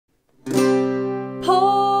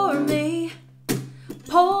Pour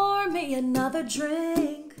me another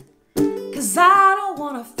drink, 'cause I don't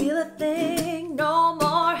wanna feel a thing no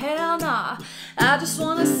more, hell nah. I just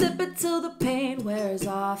wanna sip it till the pain wears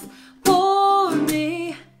off. Pour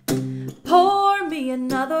me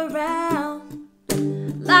another round.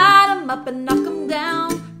 Light 'em up and knock 'em down.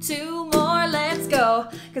 2 more, let's go,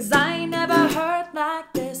 'cause I ain't never heard like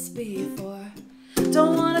this before.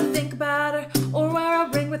 Don't wanna think about her or wear a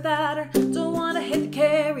ring without her. Don't wanna hit the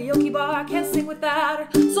karaoke bar, can't sing without her.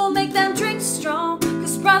 So make them drinks strong,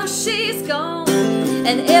 'cause brother, she's gone.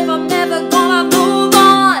 And if I'm never gonna move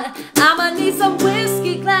on, I'ma need some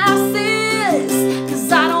whiskey glasses,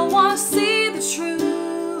 'cause I don't wanna see the truth.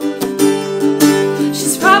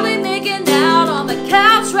 She's probably making out on the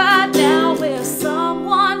couch right now with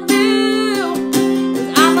someone new. And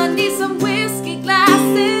I'ma need some whiskey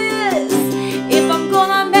glasses if I'm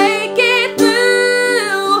gonna make it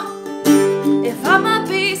through. If I'ma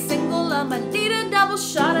be single, I'ma need a double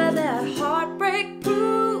shot of that heartbreak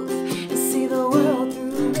proof, and see the world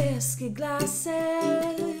through whiskey glasses,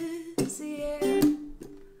 yeah.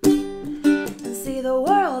 And see the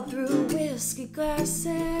world through whiskey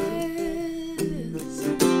glasses.